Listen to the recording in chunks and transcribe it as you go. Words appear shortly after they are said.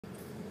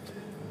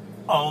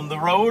On the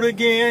road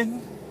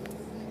again.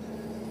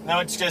 No,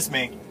 it's just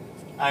me.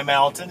 I'm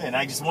Alton, and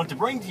I just want to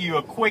bring to you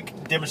a quick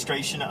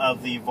demonstration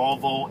of the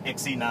Volvo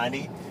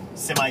XC90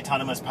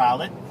 semi-autonomous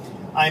pilot.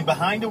 I'm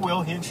behind the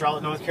wheel here in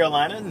Charlotte, North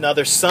Carolina.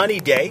 Another sunny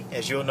day.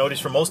 As you'll notice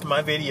from most of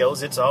my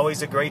videos, it's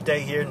always a great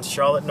day here in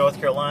Charlotte, North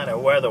Carolina,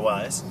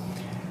 weather-wise.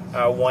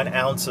 1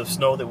 ounce of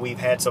snow that we've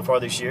had so far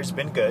this year has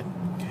been good.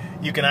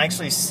 You can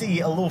actually see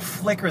a little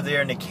flicker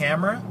there in the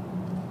camera.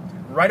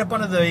 Right up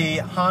under the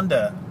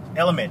Honda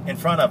element in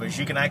front of us,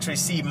 you can actually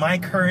see my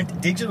current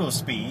digital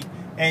speed,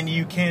 and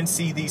you can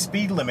see the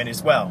speed limit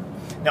as well.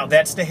 Now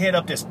that's the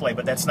head-up display,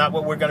 but that's not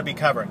what we're going to be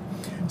covering.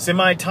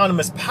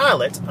 Semi-autonomous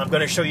pilot, I'm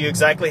going to show you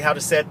exactly how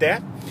to set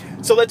that.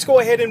 So let's go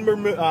ahead and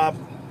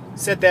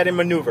set that in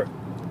maneuver.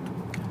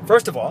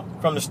 First of all,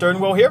 from the steering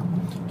wheel here,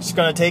 just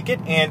going to take it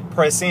and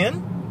press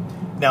in.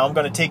 Now I'm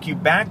going to take you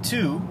back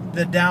to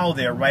the dial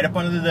there, right up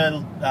under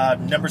the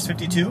numbers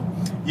 52.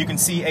 You can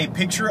see a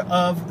picture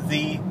of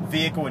the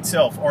vehicle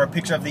itself, or a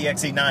picture of the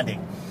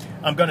XC90.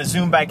 I'm going to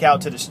zoom back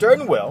out to the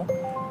steering wheel,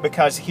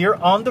 because here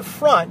on the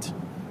front,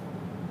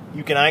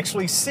 you can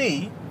actually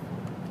see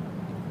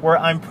where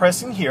I'm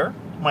pressing here,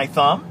 my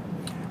thumb.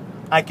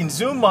 I can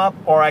zoom up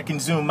or I can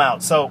zoom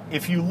out. So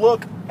if you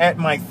look at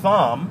my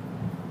thumb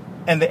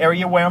and the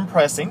area where I'm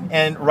pressing,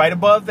 and right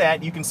above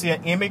that, you can see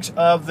an image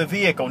of the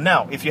vehicle.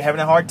 Now, if you're having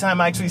a hard time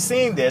actually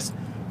seeing this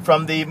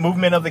from the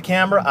movement of the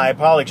camera, I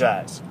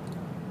apologize.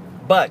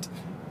 But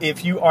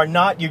if you are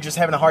not, you're just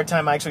having a hard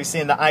time actually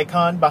seeing the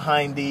icon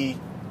behind the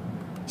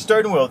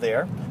steering wheel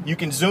there, you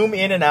can zoom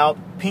in and out,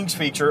 pinch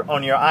feature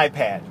on your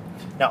iPad.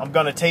 Now I'm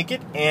going to take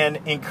it and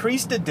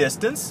increase the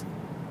distance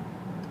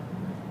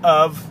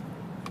of,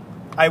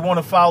 I want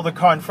to follow the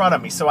car in front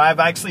of me. So I've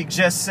actually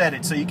just set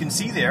it. So you can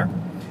see there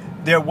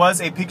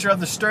was a picture of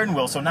the steering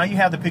wheel. So now you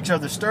have the picture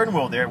of the steering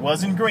wheel there. It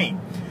was in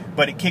green,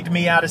 but it kicked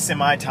me out of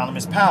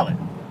semi-autonomous pilot.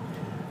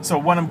 So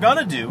what I'm going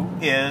to do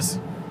is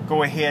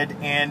go ahead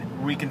and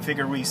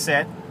reconfigure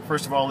reset.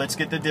 First of all, let's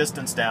get the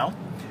distance down.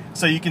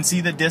 So you can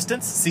see the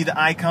distance, see the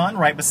icon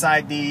right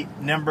beside the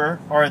number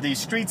or the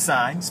street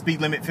sign,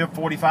 speed limit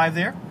 45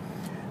 there.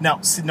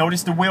 Now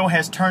notice the wheel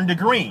has turned to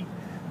green.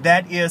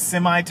 That is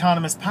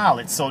semi-autonomous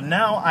pilot. So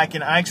now I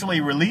can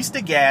actually release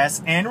the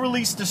gas and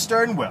release the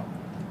steering wheel.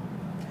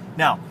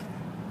 Now,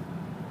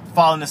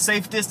 following a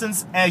safe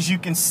distance, as you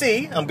can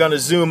see, I'm going to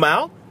zoom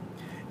out.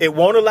 It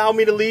won't allow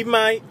me to leave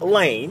my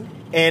lane,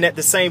 and at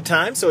the same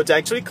time, so it's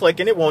actually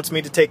clicking, it wants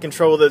me to take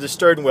control of the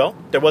steering wheel.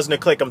 There wasn't a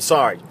click, I'm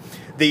sorry.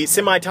 The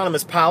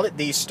semi-autonomous pilot,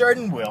 the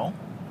steering wheel,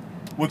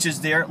 which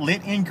is there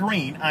lit in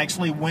green,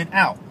 actually went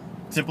out.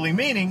 Simply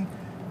meaning,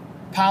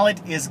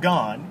 pilot is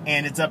gone,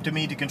 and it's up to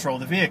me to control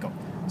the vehicle.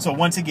 So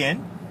once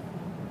again,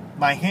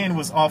 my hand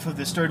was off of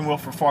the steering wheel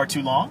for far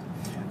too long.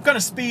 I'm going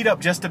to speed up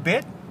just a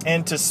bit,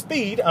 and to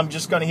speed, I'm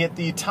just going to hit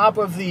the top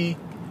of the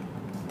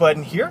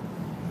button here,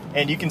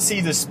 and you can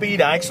see the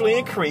speed actually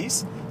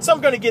increase. So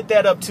I'm going to get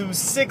that up to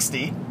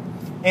 60,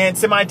 and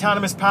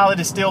semi-autonomous pilot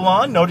is still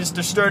on. Notice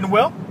the steering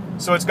wheel.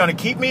 So it's going to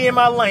keep me in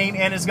my lane,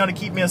 and it's going to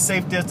keep me a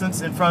safe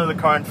distance in front of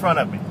the car in front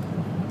of me,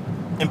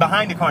 and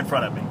behind the car in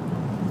front of me.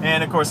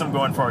 And of course I'm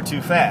going far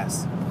too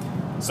fast.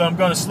 So I'm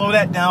going to slow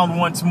that down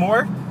once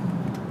more.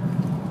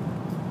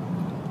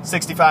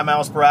 65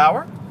 miles per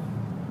hour.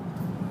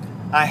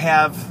 I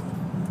have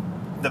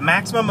the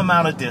maximum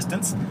amount of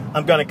distance.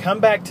 I'm going to come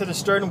back to the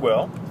steering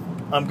wheel.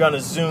 I'm going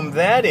to zoom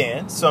that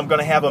in, so I'm going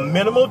to have a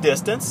minimal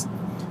distance,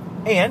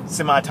 and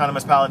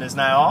semi-autonomous pilot is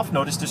now off.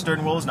 Notice the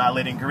steering wheel is not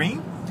lit in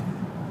green.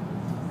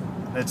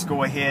 Let's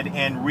go ahead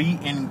and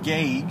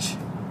re-engage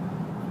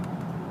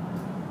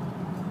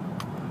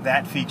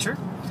that feature.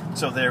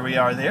 So there we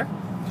are there.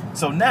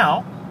 So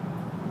now,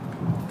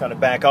 I'm going to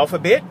back off a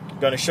bit. I'm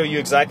going to show you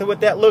exactly what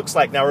that looks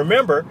like. Now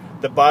remember,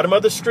 the bottom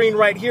of the screen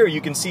right here,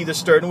 you can see the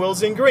steering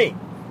wheel's in green.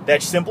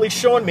 That's simply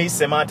showing me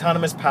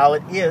semi-autonomous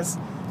pilot is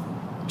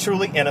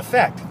truly in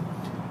effect.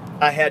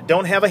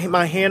 Don't have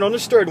my hand on the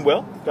steering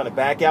wheel. I'm going to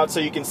back out so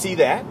you can see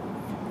that.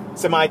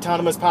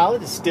 Semi-autonomous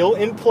pilot is still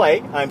in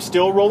play. I'm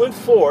still rolling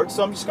forward,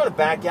 so I'm just going to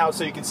back out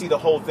so you can see the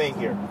whole thing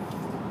here.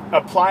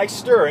 Apply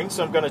steering,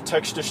 so I'm going to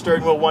touch the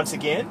steering wheel once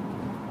again.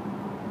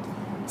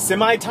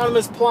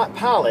 Semi-autonomous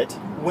pilot,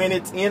 when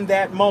it's in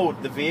that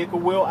mode, the vehicle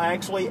will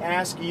actually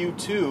ask you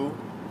to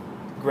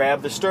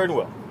grab the steering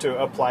wheel to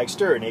apply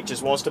steering. It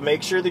just wants to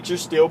make sure that you're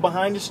still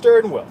behind the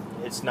steering wheel.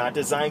 It's not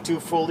designed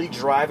to fully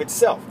drive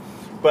itself.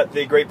 But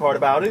the great part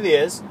about it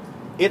is,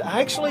 it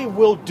actually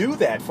will do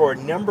that for a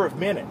number of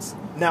minutes.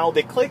 Now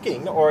the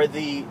clicking or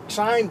the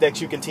chime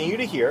that you continue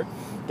to hear,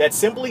 that's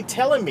simply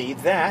telling me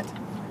that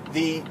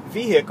the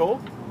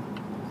vehicle,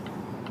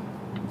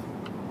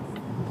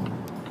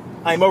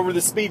 I'm over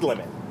the speed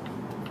limit.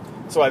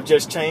 So I've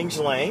just changed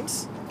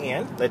lanes,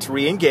 and let's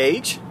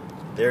re-engage.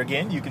 There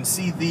again, you can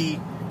see the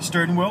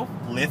steering wheel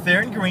lit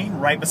there in green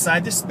right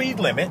beside the speed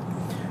limit.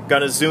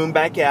 Gonna zoom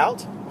back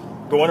out,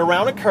 going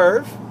around a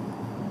curve.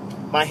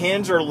 My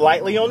hands are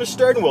lightly on the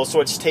steering wheel,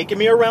 so it's taking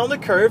me around the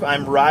curve.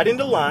 I'm right in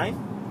the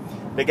line.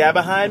 The guy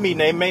behind me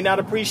may not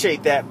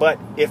appreciate that, but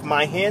if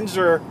my hands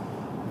are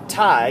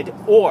tied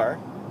or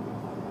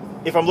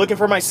if I'm looking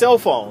for my cell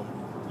phone,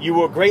 you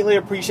will greatly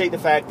appreciate the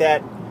fact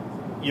that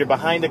you're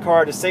behind the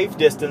car at a safe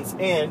distance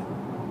and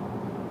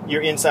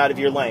you're inside of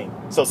your lane.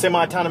 So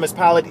semi-autonomous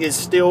pilot is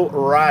still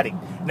riding.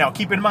 Now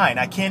keep in mind,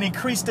 I can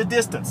increase the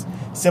distance.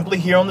 Simply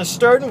here on the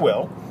steering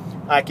wheel,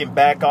 I can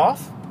back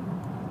off.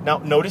 Now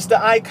notice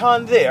the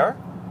icon there,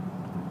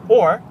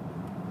 or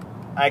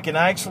I can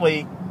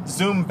actually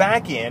zoom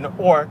back in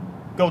or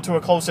go to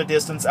a closer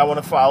distance. I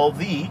want to follow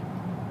the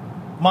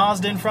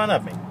Mazda in front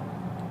of me.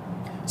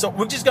 So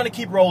we're just going to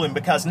keep rolling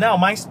because now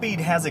my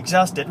speed has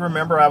adjusted.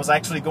 Remember, I was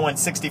actually going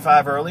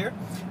 65 earlier.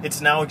 It's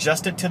now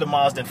adjusted to the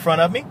Mazda in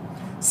front of me.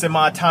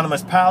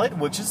 Semi-autonomous pilot,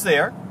 which is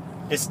there,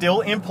 is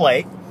still in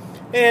play.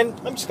 And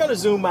I'm just going to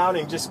zoom out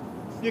and just,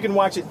 you can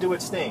watch it do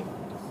its thing.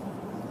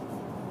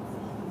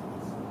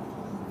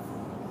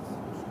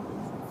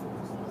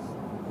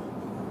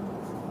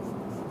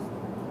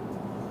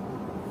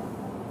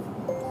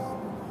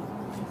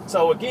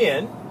 So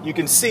again, you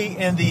can see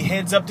in the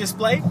heads-up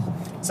display,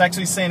 it's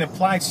actually saying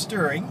applied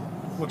steering,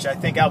 which I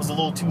think I was a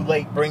little too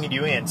late bringing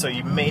you in, so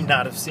you may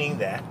not have seen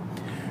that.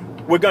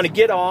 We're going to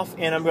get off,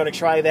 and I'm going to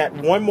try that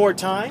one more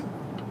time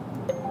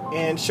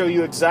and show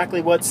you exactly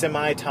what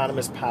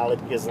semi-autonomous pilot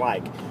is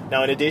like.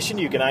 Now, in addition,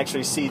 you can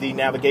actually see the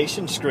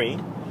navigation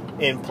screen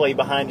in play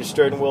behind the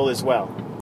steering wheel as well.